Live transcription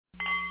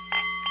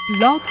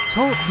Blog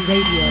Talk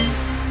Radio.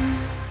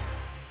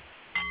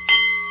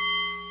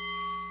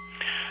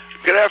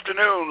 Good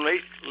afternoon,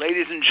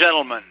 ladies and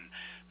gentlemen.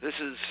 This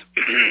is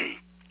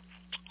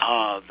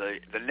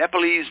the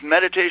Nepalese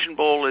meditation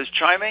bowl is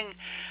chiming,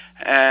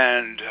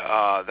 and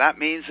that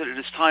means that it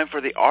is time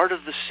for the Art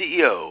of the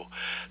CEO,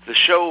 the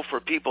show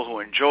for people who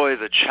enjoy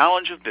the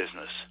challenge of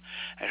business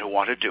and who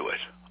want to do it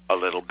a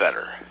little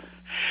better.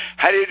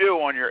 How do you do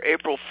on your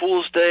April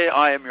Fool's Day?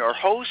 I am your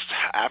host,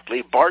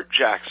 aptly Bart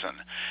Jackson.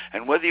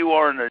 And whether you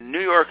are a New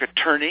York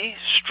attorney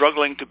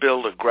struggling to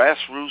build a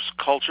grassroots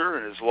culture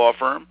in his law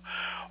firm,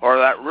 or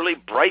that really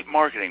bright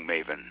marketing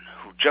maven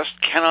who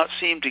just cannot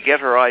seem to get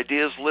her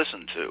ideas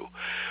listened to,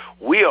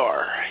 we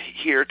are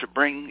here to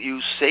bring you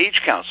sage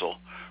counsel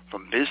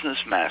from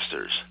business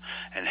masters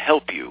and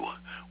help you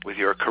with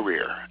your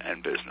career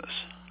and business.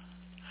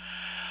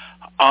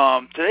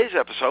 Today's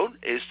episode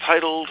is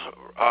titled,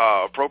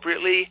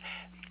 appropriately,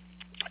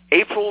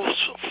 April's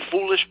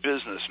Foolish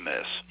Business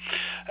Myths.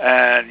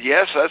 And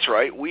yes, that's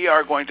right, we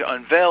are going to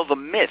unveil the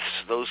myths,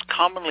 those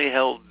commonly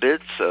held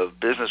bits of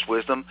business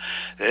wisdom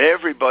that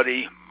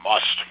everybody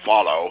must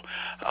follow,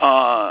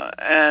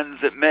 and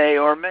that may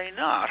or may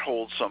not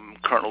hold some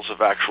kernels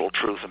of actual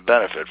truth and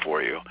benefit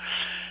for you.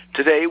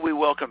 Today, we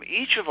welcome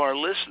each of our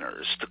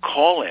listeners to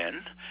call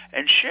in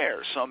and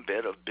share some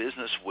bit of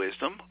business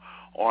wisdom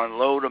or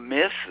unload a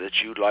myth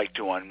that you'd like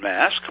to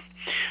unmask.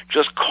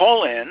 Just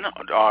call in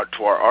to our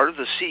Art of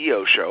the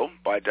CEO show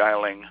by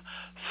dialing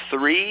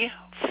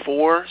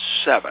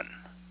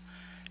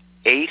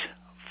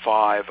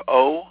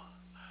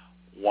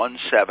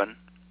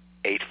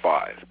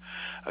 347-850-1785.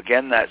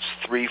 Again, that's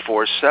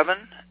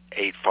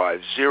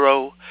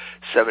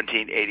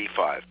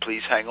 347-850-1785.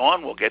 Please hang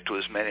on. We'll get to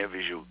as many of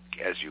you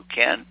as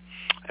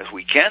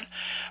we can.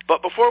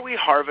 But before we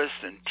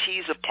harvest and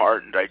tease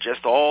apart and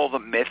digest all the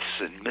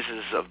myths and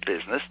misses of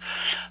business,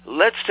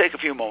 let's take a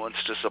few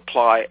moments to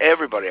supply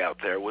everybody out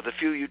there with a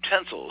few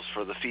utensils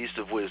for the feast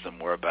of wisdom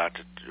we're about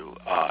to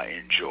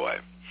enjoy.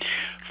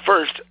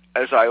 First,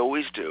 as I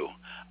always do,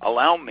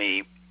 allow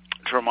me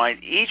to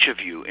remind each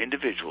of you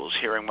individuals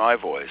hearing my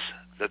voice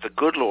that the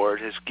good Lord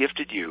has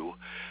gifted you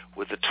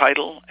with the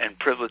title and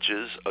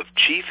privileges of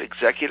Chief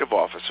Executive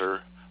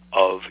Officer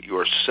of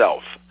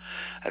yourself.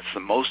 That's the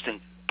most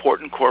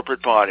important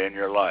corporate body in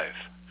your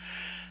life.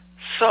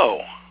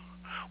 So,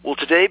 will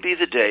today be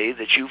the day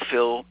that you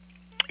fulfill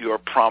your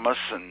promise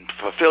and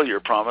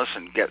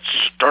get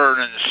stern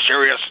and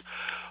serious,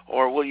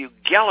 or will you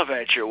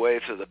gallivant your way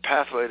through the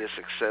pathway to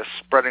success,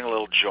 spreading a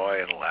little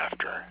joy and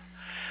laughter?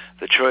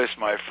 The choice,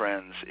 my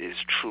friends, is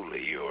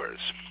truly yours.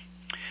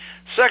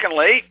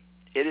 Secondly,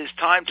 it is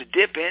time to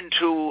dip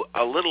into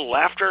a little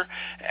laughter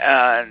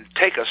and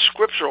take a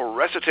scriptural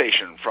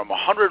recitation from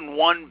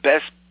 101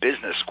 Best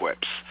Business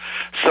Quips.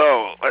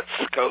 So let's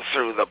go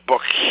through the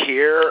book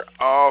here.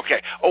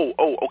 Okay.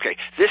 Okay.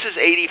 This is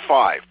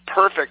 85.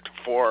 Perfect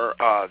for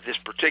this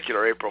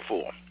particular April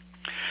Fool.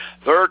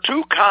 There are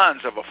two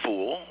kinds of a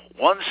fool.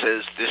 One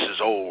says, this is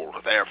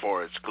old,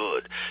 therefore it's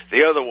good.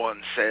 The other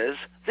one says,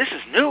 this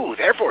is new,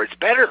 therefore it's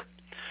better.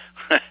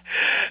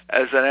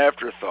 As an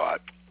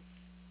afterthought,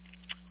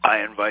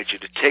 I invite you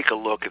to take a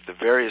look at the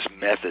various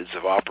methods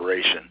of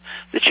operation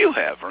that you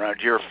have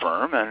around your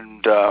firm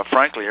and,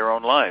 frankly, your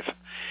own life.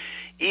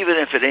 Even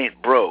if it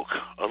ain't broke,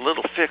 a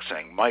little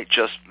fixing might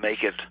just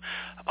make it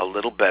a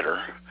little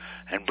better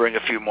and bring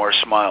a few more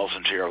smiles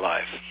into your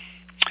life.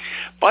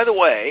 By the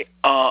way,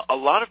 a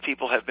lot of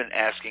people have been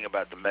asking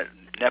about the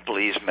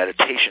Nepalese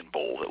meditation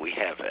bowl that we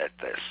have at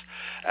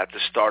the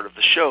start of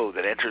the show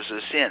that enters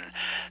us in.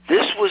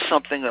 This was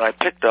something that I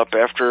picked up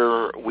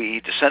after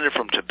we descended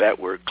from Tibet.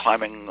 We're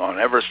climbing on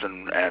Everest,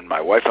 and my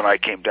wife and I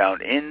came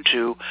down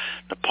into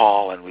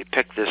Nepal, and we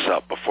picked this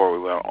up before we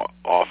went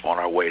off on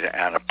our way to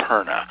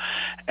Annapurna.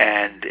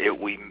 And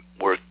we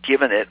were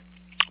given it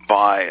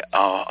by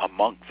a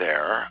monk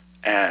there,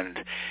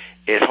 and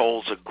it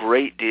holds a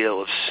great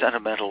deal of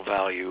sentimental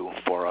value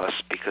for us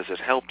because it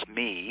helped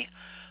me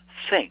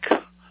think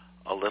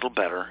a little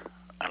better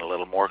and a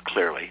little more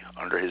clearly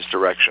under his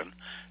direction,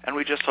 and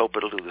we just hope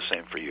it'll do the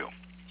same for you.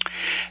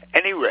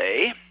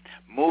 Anyway,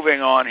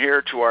 moving on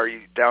here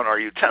to down our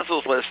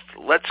utensils list,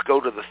 let's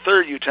go to the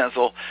third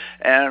utensil,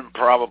 and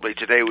probably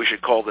today we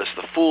should call this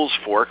the Fool's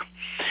Fork.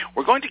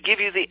 We're going to give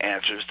you the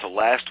answers to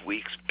last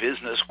week's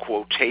business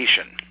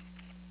quotation.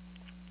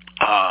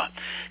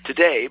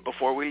 Today,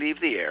 before we leave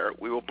the air,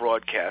 we will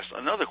broadcast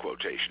another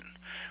quotation.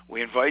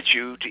 We invite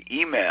you to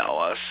email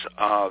us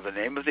the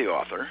name of the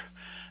author.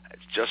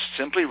 Just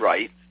simply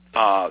write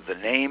the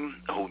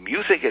name, whom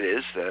you think it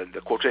is, the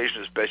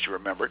quotation is best you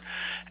remember,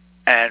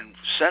 and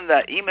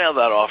email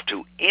that off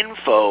to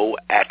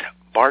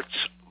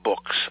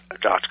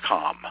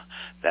info@bartsbooks.com.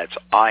 That's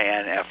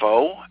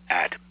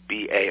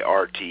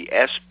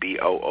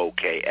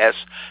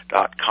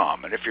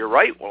info@bartsbooks.com. And if you're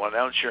right, we'll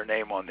announce your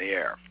name on the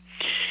air.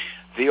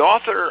 The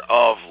author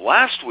of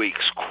last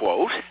week's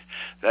quote,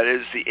 that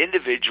is the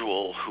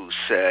individual who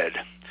said,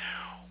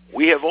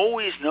 "We have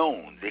always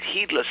known that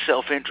heedless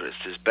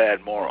self-interest is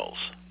bad morals.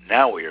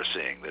 Now we are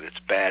seeing that it's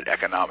bad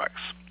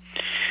economics."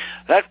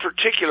 That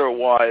particular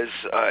wise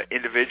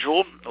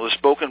individual was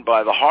spoken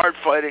by the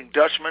hard-fighting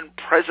Dutchman,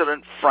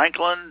 President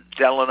Franklin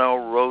Delano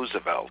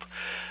Roosevelt,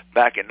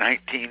 back in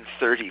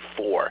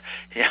 1934.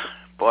 Yeah,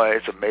 boy,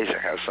 it's amazing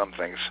how some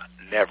things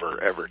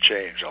never, ever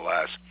change,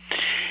 alas.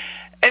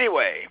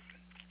 Anyway,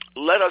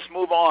 let us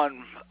move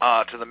on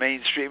to the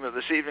mainstream of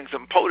this evening's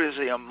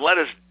symposium. Let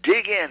us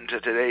dig into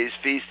today's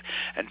feast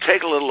and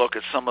take a little look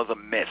at some of the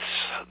myths,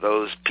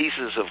 those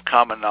pieces of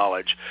common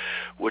knowledge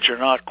which are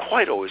not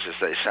quite always as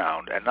they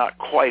sound and not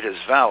quite as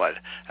valid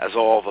as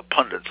all the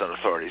pundits and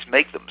authorities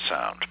make them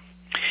sound.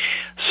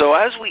 So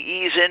as we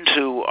ease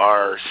into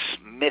our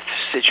myth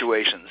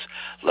situations,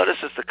 let us,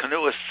 as the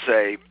canoeists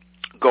say,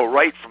 go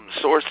right from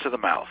the source to the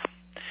mouth.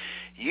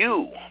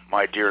 You,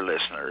 my dear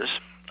listeners,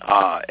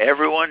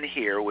 everyone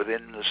here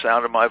within the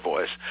sound of my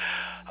voice,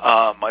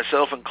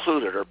 myself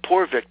included, are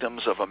poor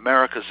victims of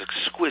America's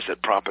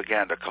exquisite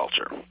propaganda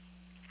culture.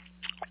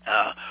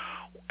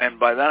 And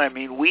by that I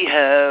mean we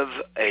have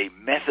a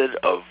method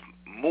of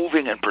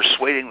moving and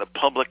persuading the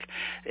public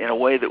in a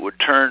way that would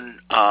turn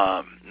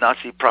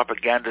Nazi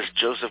propagandist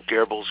Joseph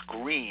Goebbels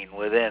green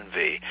with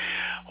envy.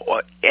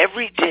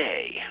 Every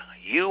day,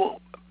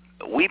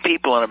 we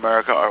people in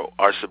America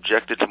are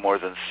subjected to more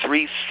than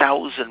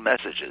 3,000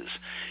 messages,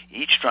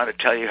 each trying to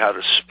tell you how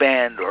to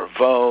spend or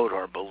vote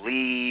or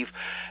believe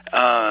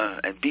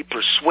and be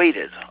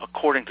persuaded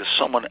according to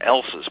someone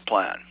else's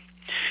plan.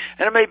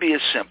 And it may be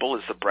as simple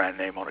as the brand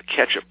name on a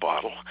ketchup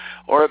bottle,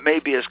 or it may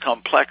be as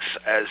complex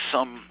as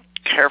some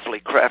carefully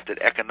crafted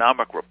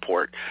economic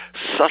report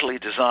subtly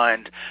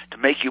designed to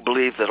make you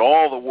believe that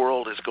all the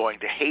world is going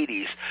to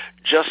Hades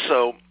just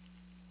so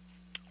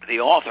the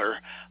author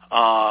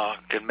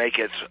can make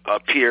it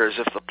appear as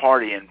if the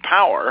party in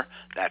power,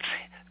 that's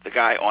the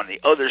guy on the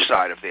other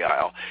side of the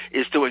aisle,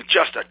 is doing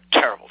just a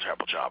terrible,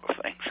 terrible job of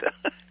things.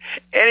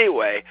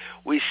 Anyway,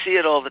 we see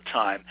it all the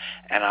time,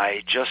 and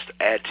I just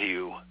add to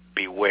you,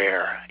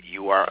 beware,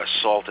 you are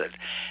assaulted.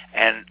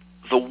 And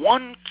the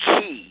one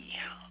key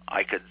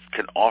I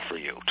can offer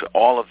you to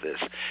all of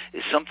this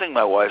is something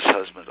my wife's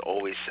husband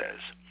always says,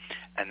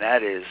 and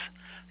that is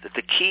that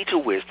the key to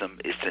wisdom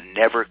is to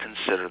never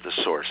consider the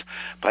source.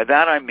 By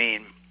that I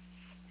mean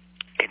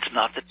it's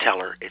not the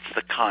teller, it's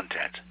the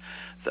content.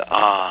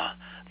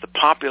 The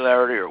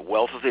popularity or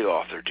wealth of the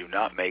author do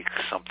not make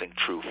something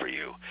true for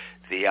you.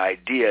 The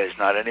idea is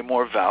not any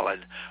more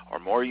valid or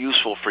more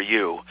useful for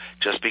you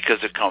just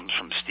because it comes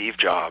from Steve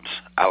Jobs,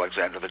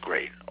 Alexander the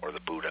Great, or the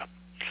Buddha.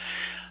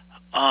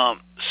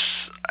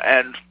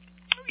 And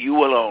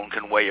you alone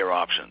can weigh your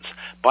options.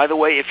 By the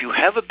way, if you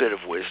have a bit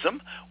of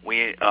wisdom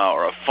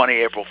or a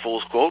funny April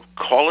Fool's quote,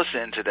 call us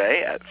in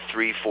today at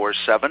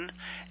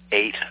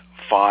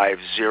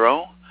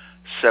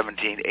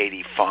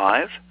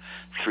 347-850-1785.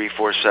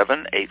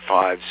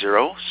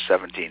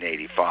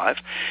 347-850-1785.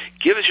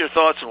 Give us your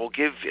thoughts, and we'll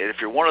give, if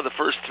you're one of the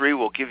first three,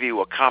 we'll give you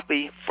a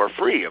copy for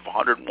free of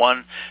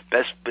 101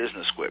 Best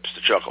Business Quips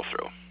to chuckle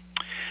through.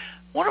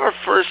 One of our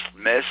first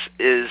myths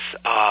is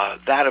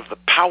that of the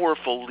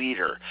powerful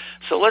leader.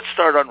 So let's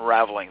start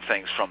unraveling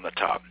things from the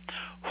top.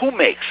 Who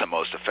makes a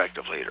most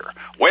effective leader?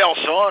 Well,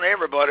 son,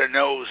 everybody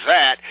knows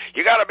that.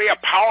 You got to be a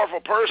powerful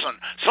person,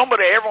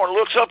 somebody everyone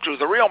looks up to,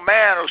 the real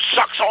man who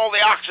sucks all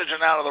the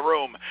oxygen out of the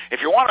room.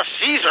 If you want a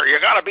Caesar, you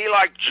got to be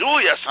like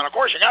Julius, and of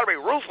course you got to be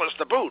ruthless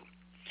to boot.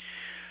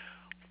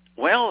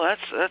 Well,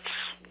 that's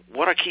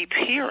what I keep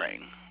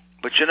hearing.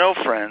 But you know,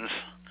 friends,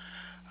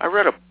 I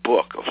read a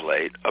book of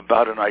late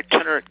about an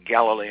itinerant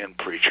Galilean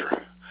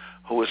preacher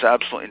who was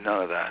absolutely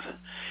none of that.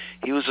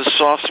 He was a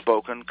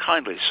soft-spoken,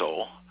 kindly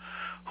soul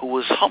who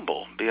was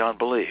humble beyond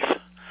belief.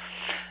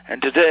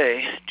 And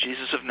today,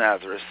 Jesus of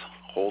Nazareth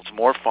holds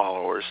more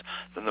followers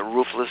than the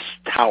ruthless,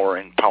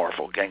 towering,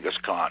 powerful Genghis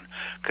Khan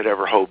could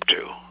ever hope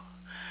to.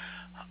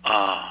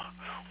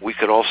 We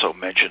could also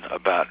mention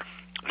about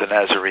the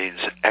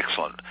Nazarene's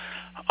excellent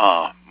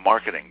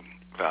marketing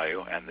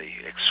value and the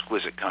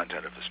exquisite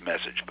content of his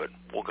message, but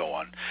we'll go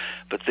on.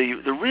 But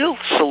the real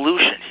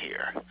solution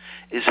here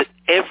is that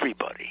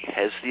everybody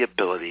has the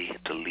ability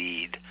to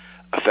lead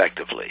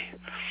effectively.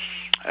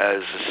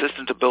 As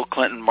assistant to Bill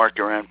Clinton, Mark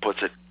Duran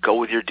puts it, go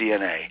with your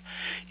DNA.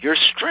 Your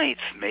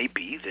strength may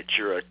be that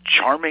you're a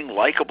charming,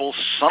 likable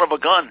son of a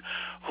gun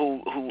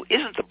who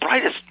isn't the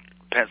brightest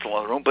pencil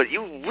in the room, but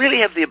you really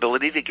have the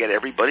ability to get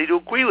everybody to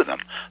agree with him,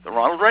 the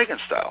Ronald Reagan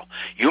style.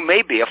 You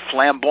may be a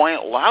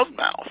flamboyant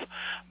loudmouth,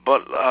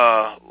 but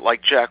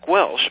like Jack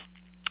Welch,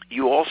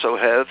 you also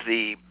have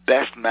the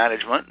best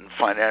management and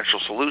financial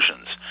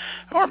solutions.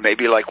 Or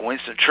maybe like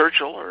Winston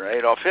Churchill or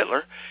Adolf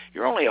Hitler,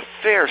 you're only a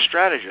fair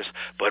strategist,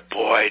 but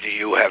boy, do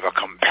you have a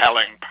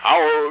compelling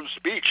power of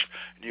speech.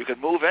 You can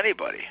move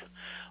anybody.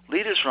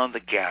 Leaders run the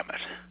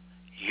gamut.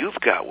 You've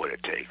got what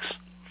it takes.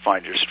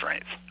 Find your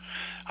strength.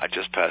 I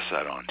just pass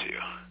that on to you.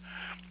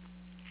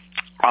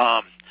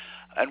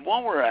 And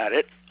while we're at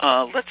it,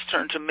 let's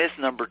turn to myth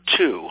number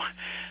 2.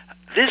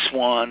 This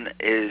one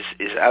is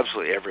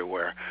absolutely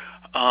everywhere.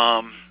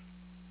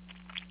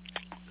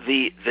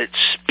 That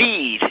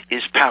speed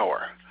is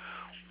power.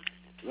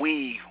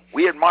 We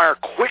admire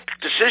quick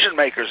decision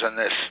makers in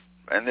this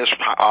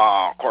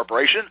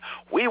corporation,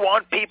 we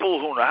want people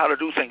who know how to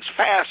do things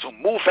fast, who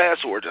move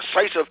fast, who are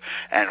decisive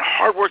and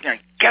hardworking,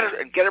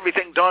 and get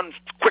everything done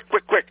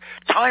quick.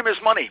 Time is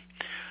money.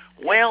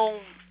 Well,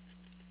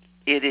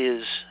 it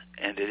is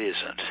and it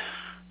isn't.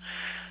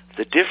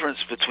 The difference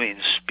between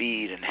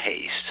speed and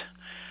haste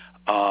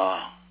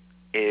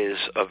is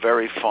a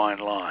very fine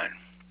line.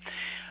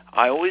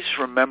 I always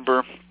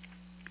remember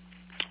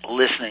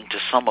listening to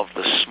some of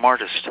the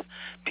smartest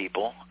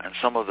people and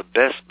some of the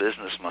best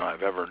businessmen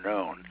I've ever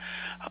known.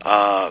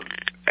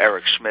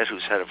 Eric Schmidt,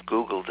 who's head of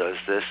Google, does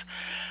this,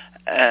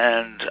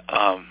 and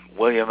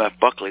William F.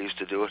 Buckley used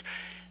to do it.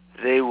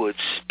 They would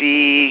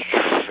speak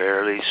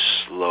fairly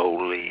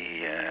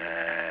slowly,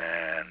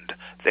 and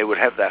they would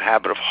have that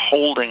habit of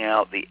holding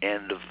out the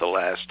end of the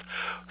last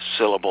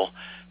syllable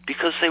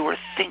because they were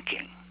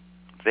thinking.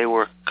 They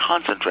were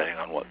concentrating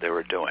on what they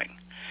were doing.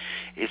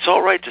 It's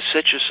all right to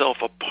set yourself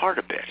apart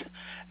a bit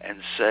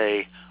and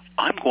say,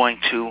 I'm going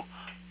to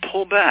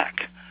pull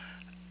back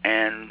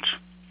and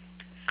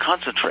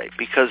concentrate,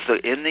 because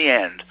in the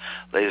end,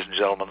 ladies and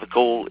gentlemen, the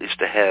goal is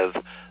to have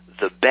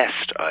the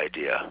best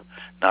idea,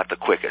 not the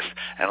quickest.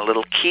 And a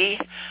little key,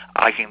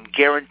 I can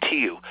guarantee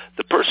you,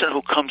 the person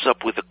who comes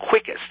up with the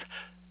quickest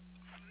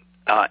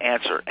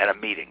answer at a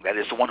meeting, that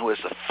is the one who has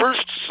the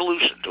first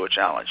solution to a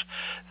challenge,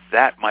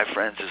 that, my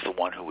friends, is the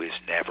one who is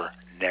never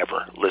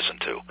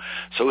listened to.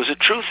 So is it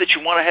truth that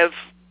you want to have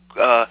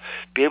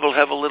be able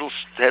to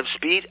have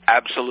speed?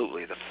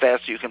 Absolutely. The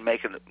faster you can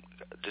make a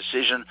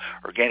decision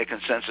or gain a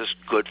consensus,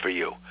 good for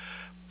you.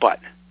 But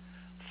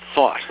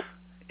thought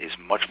is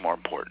much more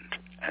important,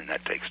 and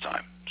that takes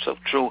time. So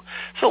true.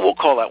 So we'll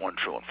call that one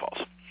true and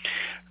false.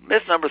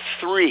 Myth number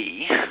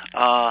 3.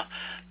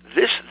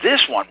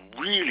 This one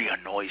really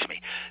annoys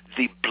me.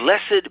 The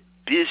blessed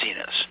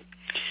busyness.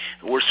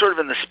 We're sort of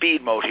in the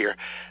speed mode here.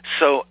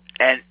 So,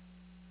 and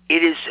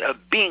it is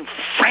being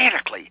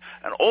frantically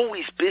and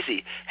always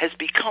busy has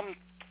become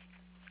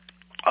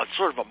a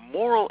sort of a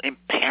moral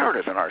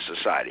imperative in our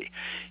society.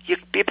 You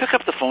pick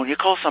up the phone, you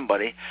call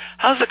somebody,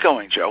 how's it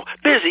going, Joe?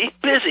 Busy,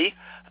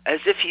 as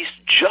if he's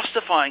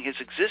justifying his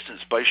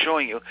existence by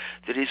showing you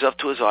that he's up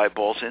to his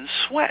eyeballs in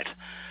sweat.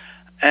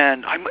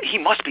 And he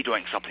must be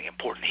doing something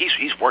important.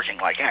 He's working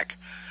like heck.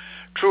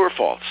 True or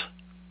false?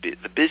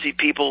 The busy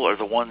people are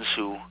the ones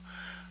who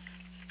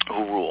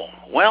rule.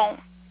 Well,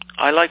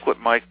 I like what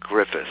Mike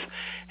Griffith,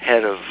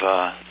 head of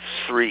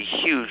 3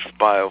 huge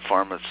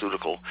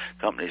biopharmaceutical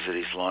companies that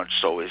he's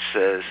launched, always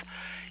says,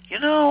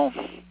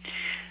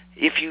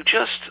 if you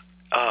just,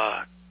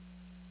 I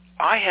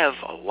have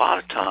a lot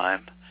of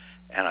time,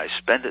 and I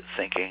spend it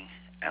thinking,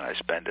 and I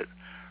spend it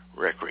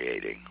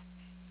recreating.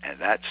 And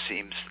that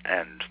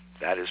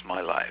is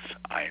my life.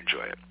 I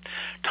enjoy it.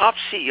 Top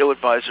CEO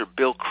advisor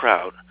Bill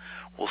Kraut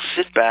will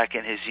sit back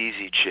in his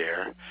easy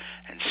chair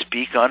and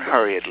speak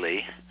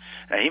unhurriedly.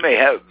 Now,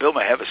 Bill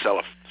may have a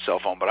cell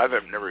phone, but I've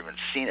never even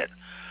seen it.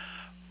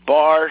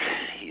 Bart,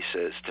 he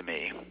says to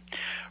me,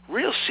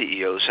 real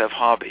CEOs have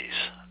hobbies,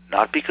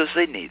 not because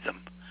they need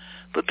them,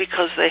 but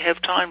because they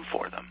have time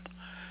for them.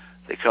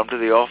 They come to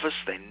the office,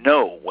 they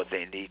know what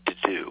they need to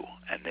do,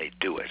 and they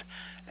do it.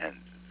 And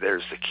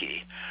there's the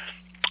key.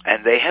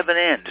 And they have an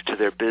end to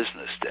their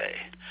business day.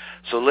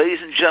 So, ladies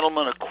and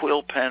gentlemen, a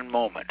quill pen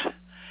moment.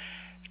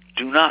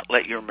 Do not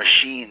let your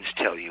machines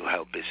tell you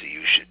how busy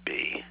you should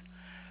be.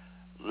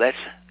 Let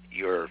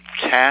your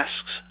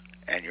tasks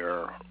and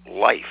your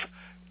life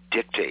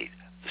dictate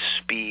the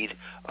speed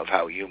of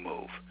how you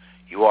move.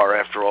 You are,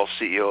 after all,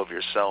 CEO of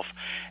yourself,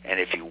 and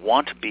if you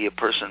want to be a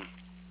person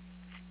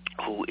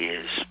who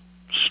is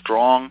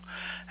strong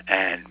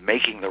and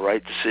making the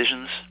right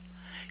decisions,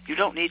 you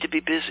don't need to be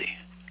busy.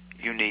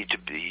 You need to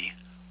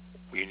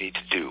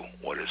do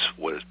what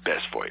is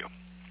best for you.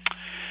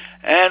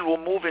 And we'll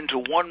move into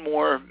one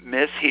more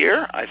myth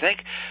here, I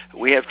think.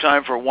 We have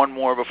time for one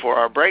more before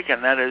our break,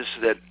 and that is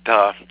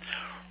that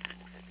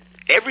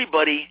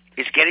everybody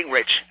is getting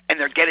rich, and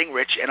they're getting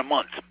rich in a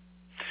month.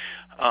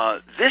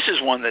 This is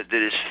one that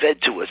is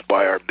fed to us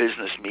by our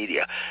business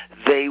media.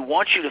 They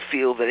want you to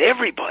feel that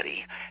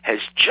everybody has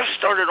just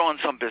started on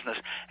some business,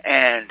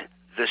 and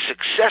the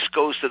success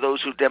goes to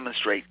those who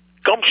demonstrate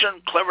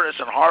gumption, cleverness,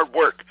 and hard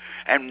work.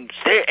 And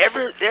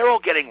they're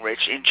all getting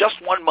rich in just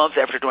 1 month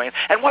after doing it.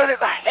 And what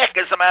the heck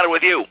is the matter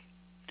with you?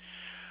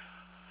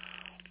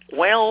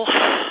 Well,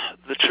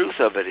 the truth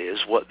of it is,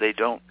 what they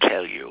don't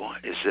tell you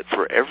is that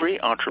for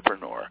every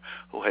entrepreneur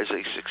who has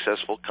a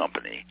successful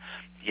company,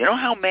 you know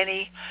how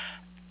many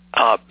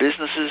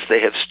businesses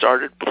they have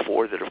started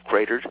before that have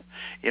cratered?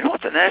 You know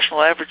what the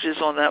national average is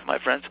on that, my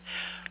friends?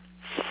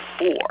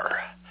 4.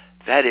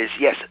 That is,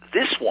 yes,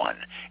 this one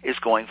is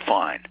going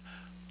fine.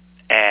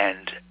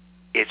 And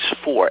it's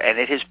 4, and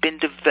it has been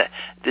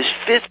this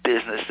 5th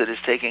business that is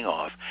taking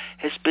off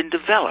has been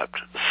developed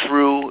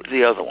through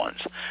the other ones.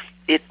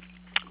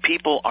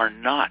 People are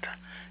not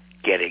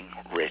getting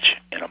rich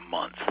in a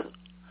month.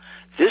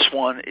 This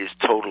one is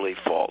totally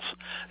false.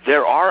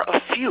 There are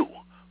a few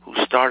who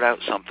start out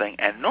something,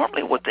 and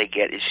normally what they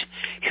get is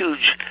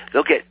huge.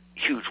 They'll get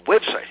huge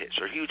website hits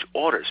or huge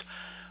orders,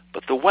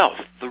 but the wealth,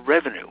 the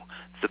revenue,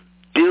 the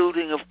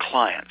building of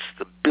clients,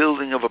 the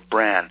building of a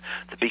brand,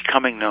 the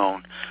becoming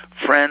known,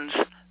 friends,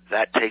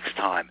 that takes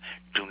time.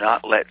 Do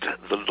not let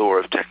the lure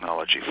of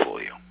technology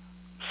fool you.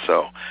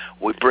 So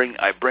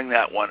I bring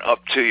that one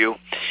up to you.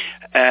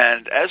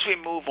 And as we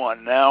move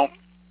on now,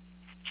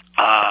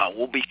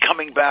 we'll be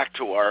coming back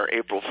to our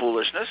April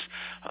foolishness.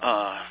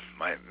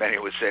 Many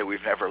would say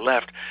we've never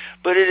left.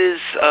 But it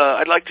is,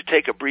 I'd like to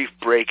take a brief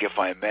break, if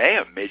I may,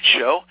 a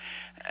mid-show.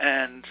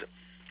 And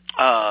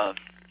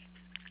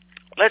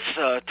let's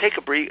take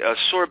a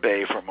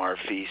sorbet from our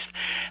feast,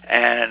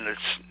 and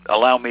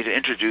allow me to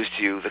introduce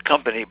to you the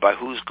company by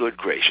whose good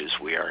gracious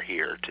we are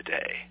here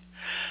today.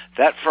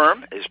 That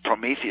firm is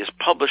Prometheus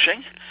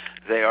Publishing.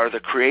 They are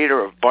the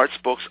creator of Bart's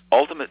Books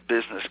Ultimate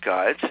Business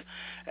Guides,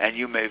 and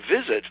you may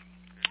visit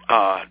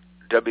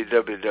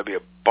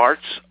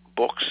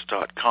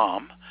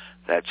www.bartsbooks.com.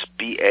 That's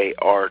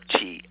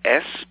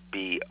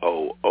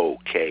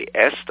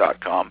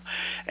BARTSBOOKS.com,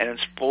 and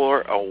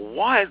explore a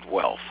wide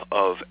wealth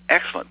of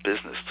excellent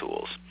business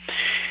tools.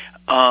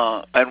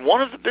 And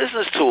one of the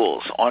business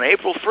tools on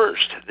April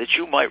 1st that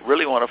you might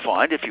really want to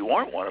find, if you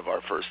aren't one of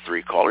our first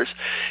three callers,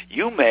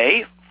 you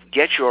may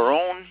get your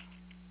own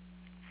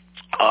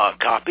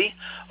copy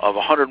of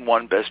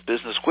 101 Best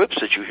Business Quips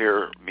that you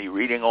hear me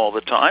reading all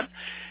the time.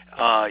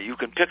 You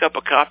can pick up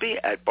a copy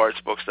at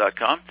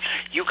bartsbooks.com.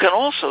 You can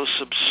also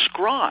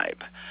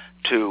subscribe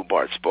to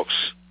Bart's Books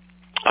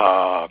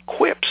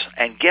Quips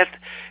and get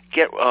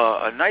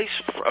a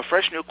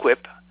fresh new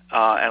quip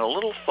and a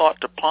little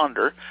thought to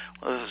ponder,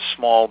 a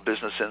small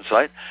business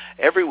insight,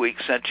 every week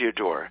sent to your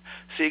door.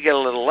 So you get a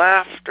little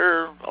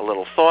laughter, a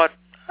little thought,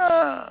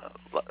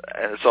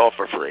 and it's all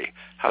for free.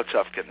 How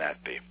tough can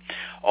that be?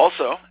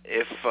 Also,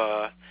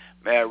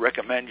 may I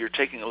recommend you're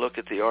taking a look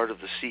at The Art of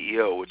the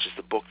CEO, which is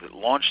the book that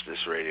launched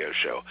this radio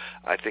show.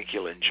 I think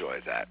you'll enjoy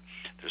that.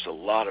 There's a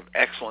lot of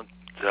excellent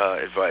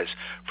advice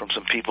from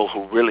some people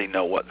who really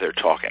know what they're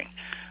talking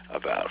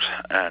about.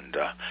 And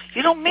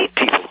you don't meet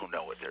people who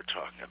know what they're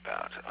talking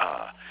about,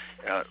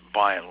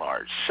 by and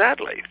large.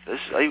 Sadly, this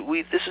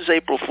is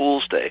April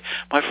Fool's Day.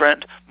 My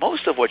friend,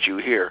 most of what you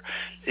hear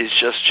is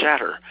just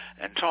chatter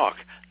and talk.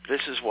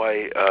 This is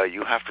why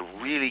you have to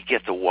really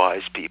get the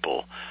wise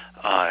people.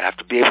 Have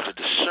to be able to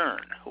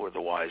discern who are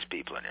the wise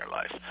people in your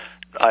life.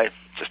 I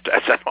just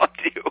pass that on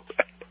to you.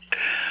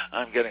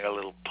 I'm getting a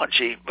little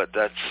punchy, but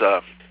that's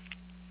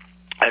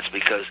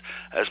because,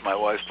 as my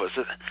wife puts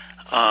it,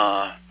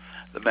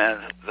 the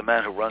man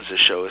who runs this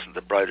show isn't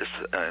the brightest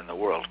in the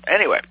world.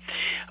 Anyway,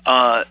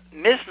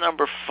 myth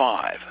number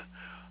 5.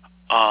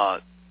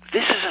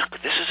 This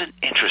is an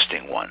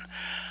interesting one.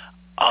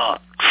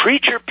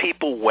 Treat your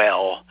people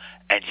well,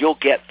 and you'll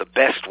get the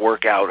best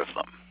work out of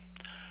them.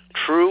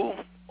 True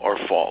or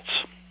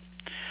false?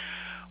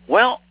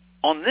 Well,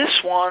 on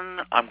this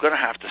one, I'm going to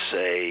have to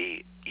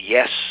say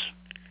yes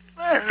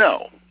and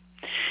no,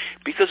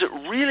 because it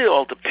really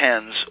all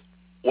depends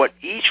what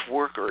each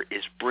worker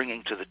is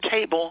bringing to the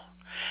table,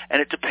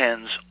 and it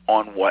depends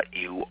on what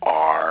you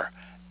are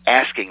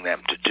asking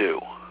them to do.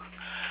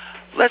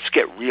 Let's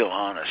get real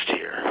honest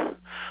here.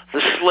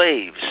 The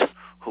slaves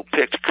who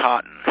picked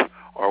cotton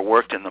or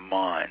worked in the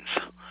mines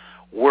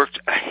worked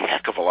a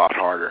heck of a lot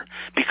harder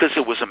because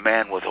there was a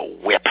man with a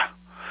whip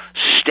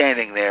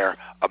standing there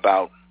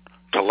about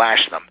to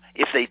lash them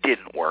if they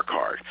didn't work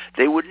hard.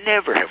 They would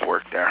never have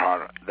worked that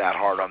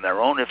hard on their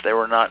own if they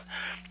were not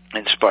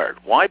inspired.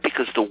 Why?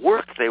 Because the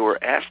work they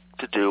were asked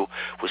to do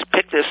was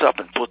pick this up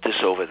and put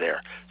this over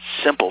there.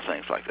 Simple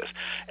things like this.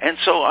 And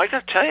so I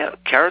got to tell you,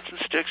 carrots and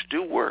sticks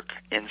do work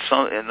in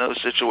those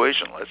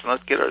situations. Let's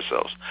not kid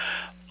ourselves.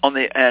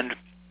 And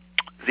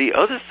the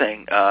other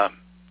thing,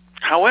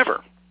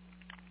 however,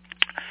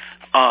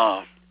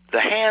 the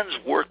hands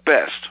work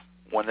best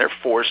when they're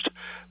forced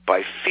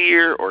by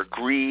fear or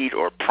greed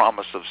or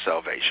promise of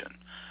salvation.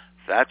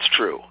 That's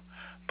true.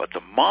 But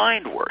the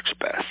mind works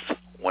best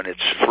when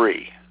it's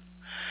free.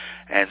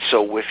 And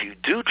so if you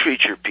do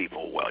treat your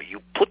people well,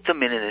 you put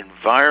them in an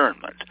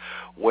environment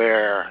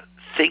where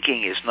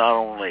thinking is not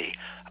only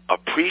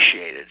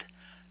appreciated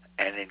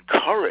and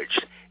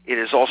encouraged, it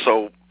is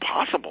also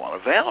possible and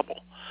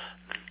available.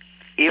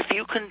 If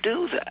you can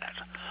do that,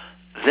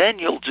 then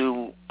you're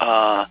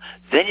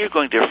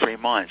going to free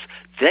minds.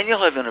 Then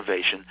you'll have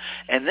innovation.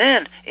 And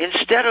then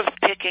instead of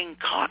picking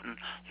cotton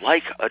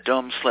like a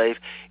dumb slave,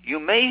 you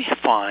may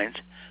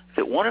find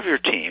that one of your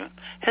team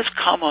has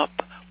come up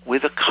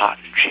with a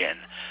cotton gin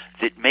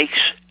that makes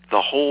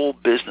the whole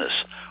business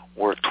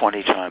work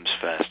 20 times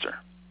faster.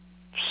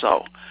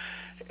 So,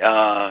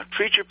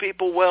 treat your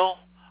people well.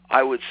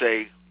 I would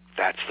say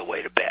that's the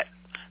way to bet.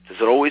 Does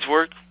it always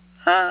work?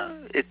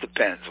 It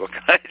depends. What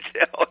can I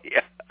tell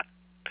you?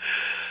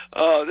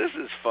 Oh, this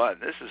is fun.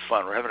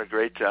 We're having a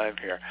great time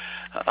here.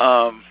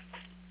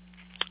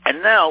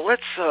 And now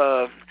let's,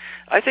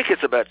 I think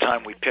it's about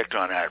time we picked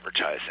on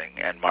advertising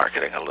and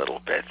marketing a little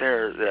bit.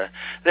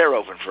 They're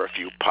open for a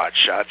few pot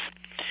shots.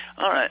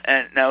 All right,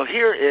 and now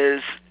here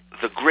is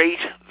the great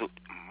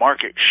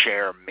market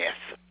share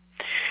myth.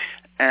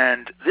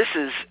 And this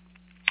is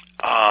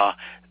that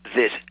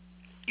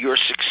your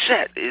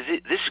success.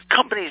 This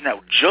companies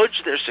now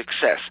judge their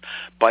success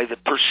by the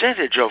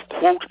percentage of,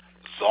 quote,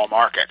 the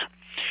market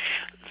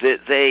that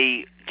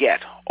they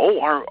get. Oh,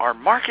 our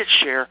market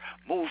share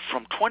moved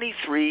from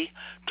 23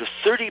 to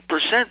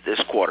 30% this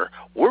quarter.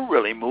 We're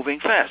really moving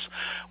fast.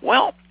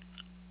 Well,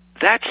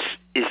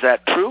 is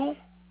that true?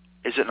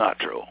 Is it not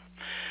true?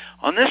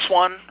 On this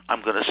one,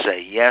 I'm going to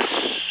say yes,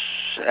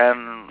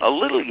 and a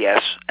little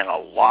yes, and a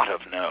lot of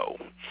no.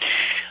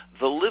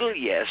 The little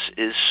yes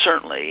is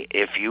certainly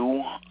if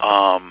you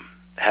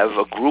have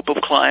a group of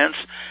clients,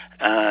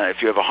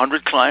 if you have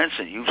 100 clients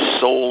and you've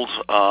sold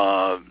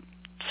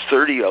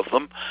 30 of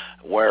them,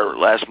 where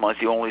last month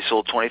you only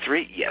sold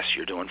 23, yes,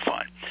 you're doing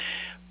fine.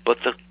 But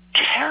the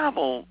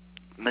terrible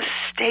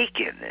mistake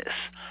in this,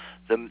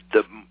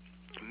 the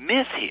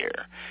myth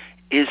here,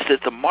 is that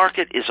the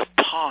market is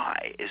a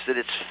pie, is that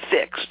it's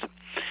fixed.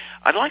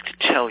 I'd like to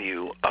tell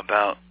you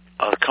about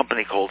a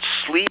company called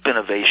Sleep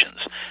Innovations.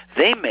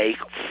 They make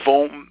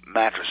foam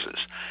mattresses.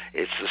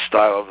 It's the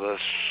style of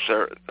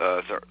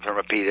the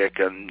Thermopedic,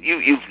 and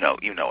you know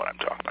what I'm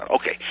talking about.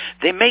 Okay,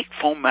 they make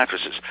foam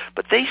mattresses,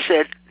 but they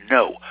said,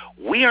 no,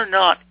 we are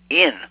not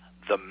in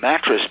the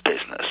mattress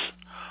business.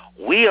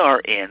 We are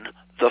in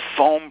the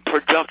foam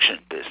production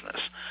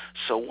business.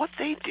 So what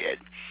they did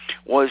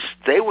was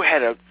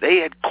they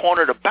had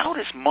cornered about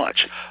as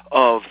much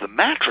of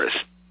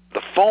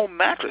the foam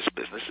mattress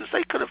business as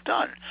they could have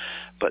done.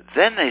 But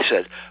then they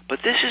said, but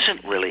this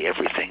isn't really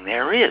everything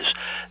there is.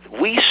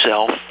 We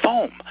sell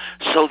foam.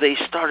 So they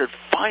started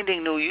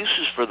finding new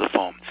uses for the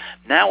foam.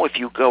 Now if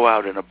you go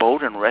out in a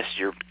boat and rest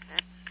your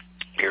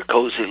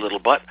cozy little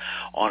butt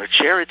on a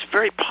chair, it's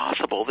very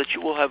possible that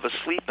you will have a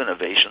Sleep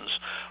Innovations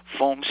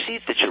foam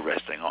seat that you're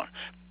resting on.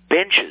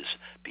 Benches,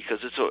 because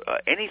it's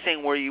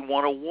anything where you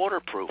want a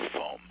waterproof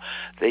foam.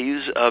 They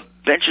use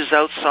benches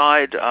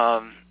outside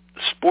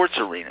sports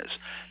arenas.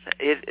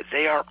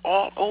 They are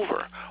all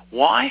over.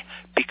 Why?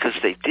 Because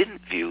they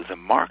didn't view the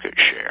market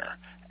share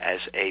as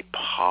a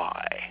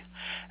pie.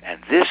 And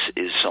this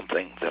is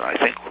something that I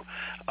think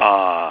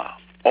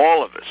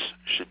all of us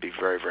should be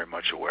very, very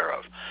much aware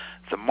of.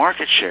 The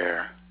market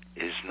share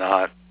is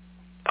not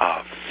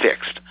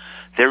fixed.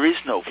 There is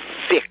no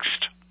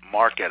fixed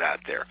market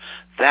out there.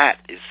 That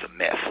is the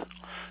myth.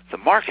 The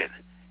market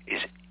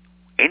is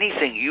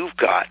anything you've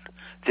got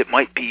that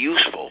might be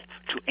useful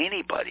to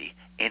anybody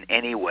in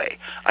any way.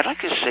 I'd like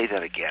to say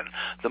that again.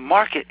 The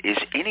market is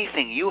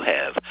anything you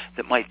have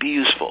that might be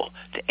useful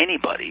to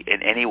anybody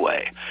in any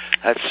way.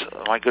 That's,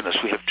 my goodness,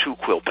 we have 2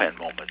 quill pen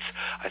moments.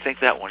 I think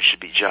that one should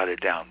be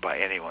jotted down by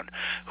anyone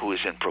who is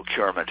in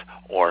procurement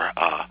or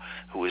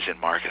who is in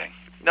marketing.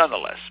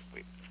 Nonetheless,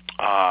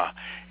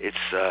 it's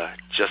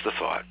just a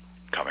thought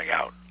coming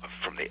out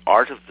from the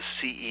Art of the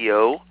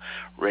CEO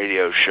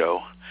radio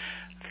show,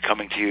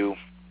 coming to you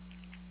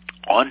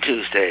on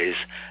Tuesdays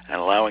and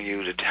allowing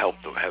you to help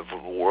have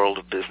a world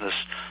of business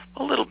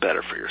a little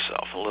better for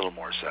yourself, a little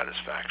more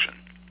satisfaction.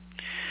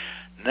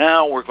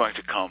 Now we're going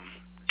to come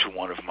to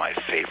one of my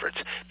favorites.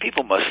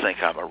 People must think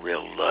I'm a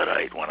real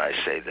Luddite when I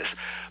say this,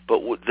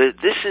 but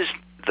this is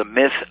the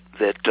myth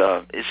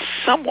that is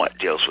somewhat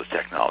deals with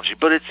technology,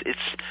 but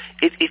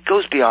it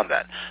goes beyond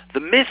that.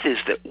 The myth is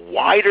that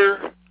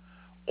wider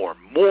or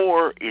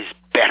more is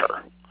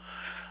better.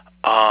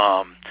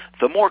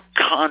 The more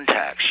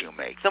contacts you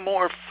make, the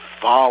more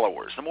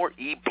followers, the more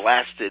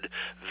e-blasted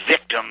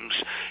victims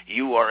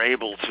you are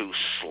able to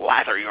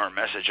slather your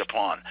message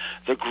upon,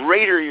 the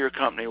greater your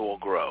company will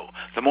grow.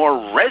 The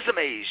more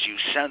resumes you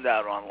send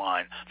out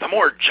online, the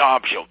more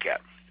jobs you'll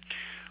get.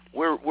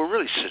 We're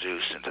really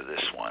seduced into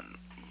this one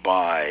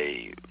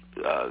by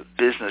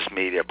business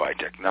media, by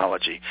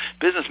technology.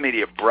 Business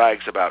media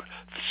brags about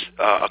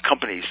a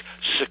company's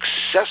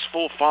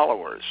successful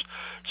followers.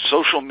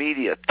 Social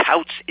media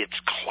touts its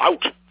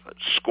clout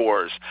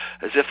scores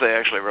as if they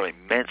actually really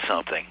meant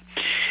something.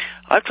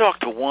 I've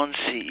talked to one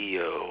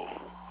CEO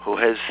who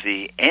has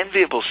the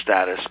enviable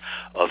status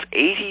of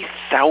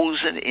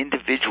 80,000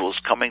 individuals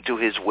coming to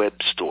his web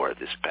store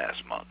this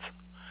past month.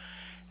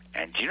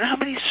 And do you know how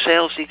many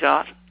sales he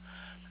got?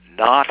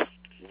 Not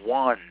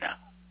one.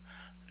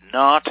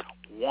 Not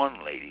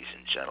one, ladies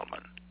and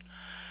gentlemen.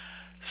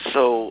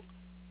 So,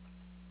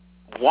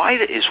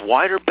 is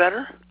wider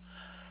better?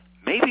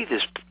 Maybe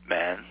this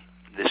man,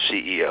 this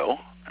CEO,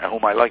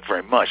 whom I like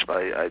very much,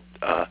 but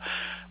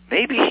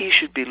maybe he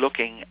should be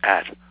looking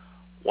at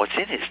what's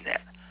in his net.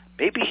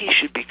 Maybe he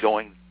should be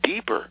going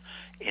deeper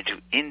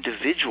into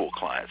individual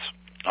clients.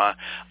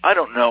 I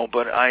don't know,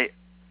 but I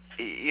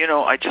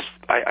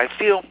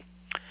feel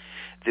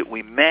that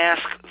we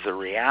mask the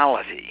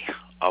reality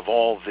of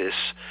all this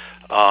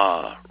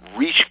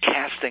reach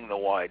casting the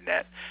wide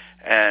net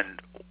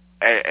and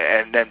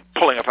then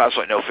pulling up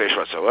absolutely no fish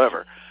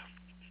whatsoever.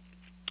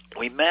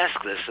 We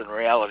mask this in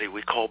reality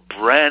we call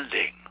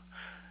branding.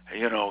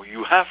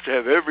 You have to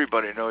have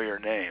everybody know your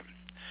name.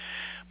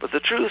 But the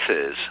truth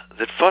is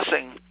that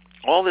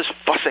all this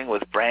fussing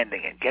with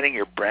branding and getting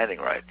your branding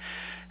right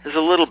is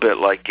a little bit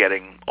like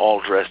getting all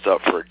dressed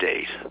up for a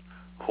date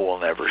who will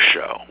never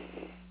show.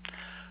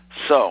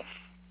 So,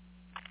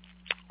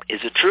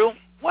 Is it true?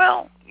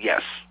 Well,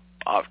 yes.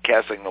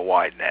 Casting the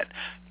wide net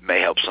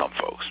may help some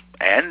folks.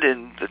 And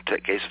in the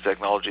case of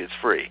technology, it's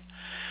free.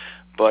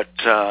 But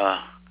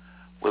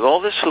with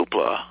all this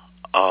hoopla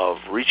of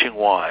reaching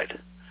wide,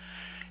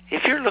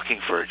 if you're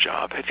looking for a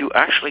job, have you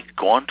actually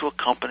gone to a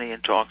company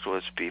and talked to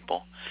its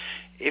people?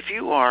 If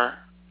you are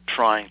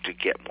trying to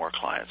get more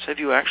clients, have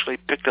you actually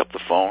picked up the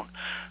phone,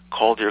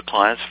 called your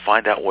clients,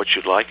 find out what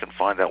you'd like and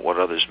find out what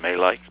others may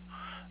like?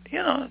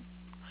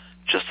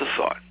 Just a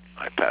thought.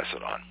 I pass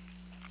it on.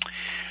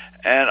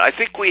 And I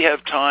think we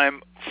have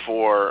time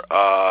for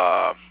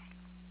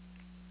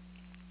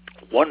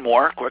one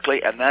more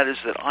quickly, and that is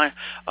that I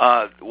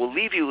will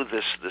leave you with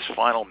this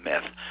final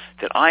myth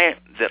that I,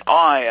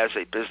 as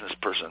a business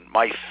person,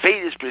 my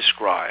fate is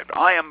prescribed.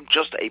 I am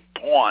just a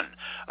pawn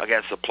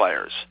against the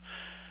players.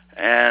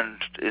 And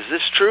is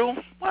this true?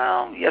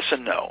 Well, yes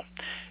and no.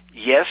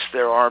 Yes,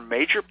 there are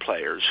major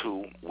players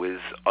who,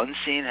 with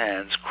unseen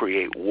hands,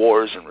 create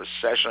wars and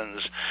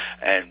recessions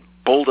and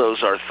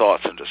bulldoze our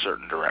thoughts into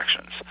certain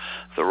directions.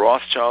 The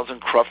Rothschilds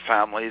and Krupp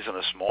families and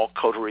a small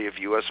coterie of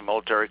U.S.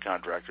 military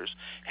contractors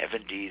have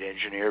indeed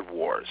engineered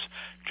wars.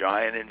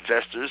 Giant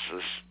investors,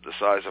 the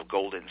size of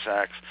Goldman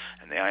Sachs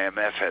and the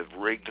IMF, have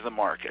rigged the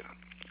market.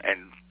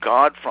 And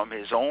God, from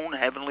his own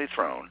heavenly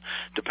throne,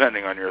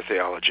 depending on your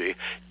theology,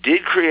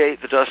 did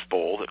create the Dust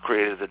Bowl that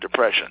created the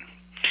Depression.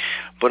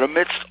 But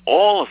amidst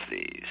all of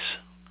these,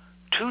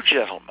 two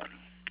gentlemen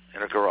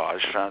in a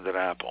garage founded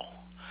Apple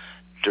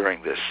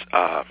during this,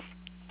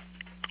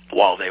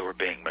 while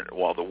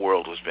the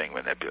world was being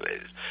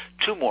manipulated.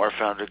 Two more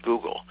founded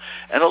Google.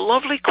 And a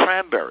lovely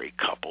cranberry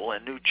couple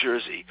in New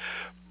Jersey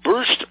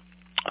burst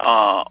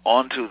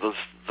onto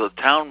the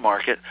town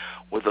market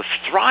with a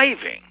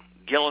thriving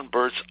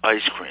Gillenbert's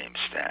ice cream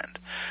stand.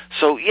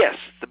 So yes,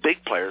 the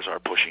big players are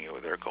pushing you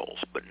with their goals,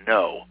 but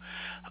no,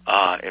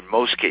 in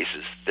most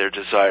cases, their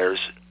desires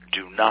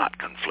do not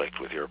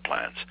conflict with your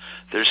plans.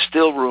 There's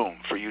still room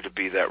for you to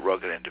be that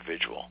rugged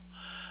individual.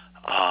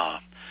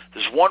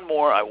 There's one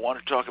more I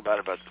want to talk about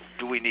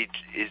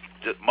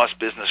must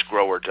business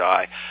grow or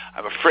die?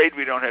 I'm afraid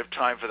we don't have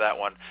time for that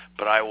one,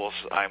 but I'm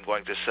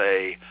going to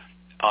say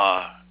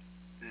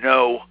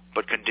no,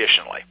 but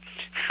conditionally.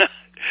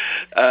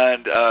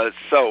 And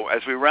so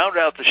as we round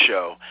out the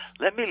show,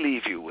 let me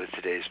leave you with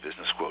today's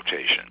business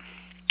quotation.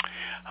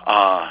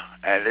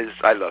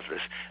 I love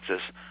this. It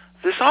says,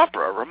 "This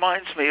opera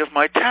reminds me of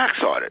my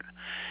tax audit.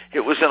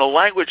 It was in a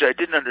language I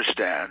didn't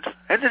understand,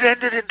 and it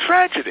ended in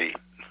tragedy."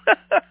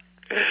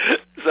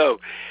 So,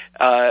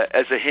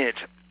 as a hint,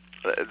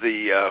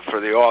 for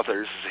the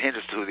authors, a hint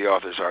as to who the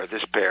authors are,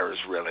 this pair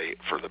is really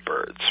for the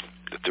birds,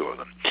 the two of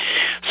them.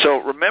 So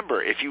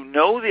remember, if you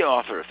know the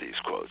author of these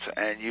quotes,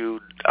 and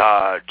you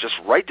just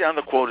write down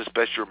the quote as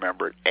best you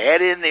remember it,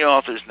 add in the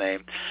author's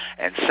name,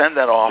 and send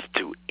that off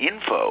to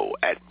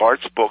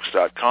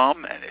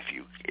info@bartsbooks.com, and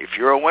if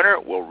you're a winner,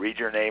 we'll read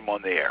your name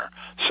on the air.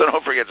 So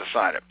don't forget to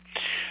sign it.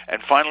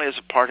 And finally, as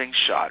a parting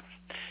shot,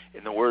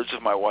 in the words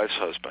of my wife's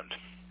husband,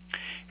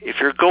 if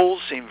your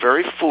goals seem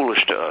very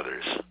foolish to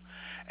others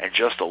and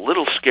just a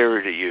little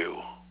scary to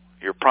you,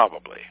 you're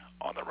probably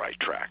on the right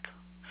track.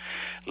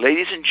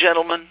 Ladies and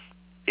gentlemen,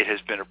 it has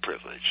been a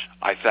privilege.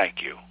 I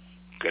thank you.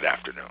 Good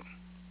afternoon.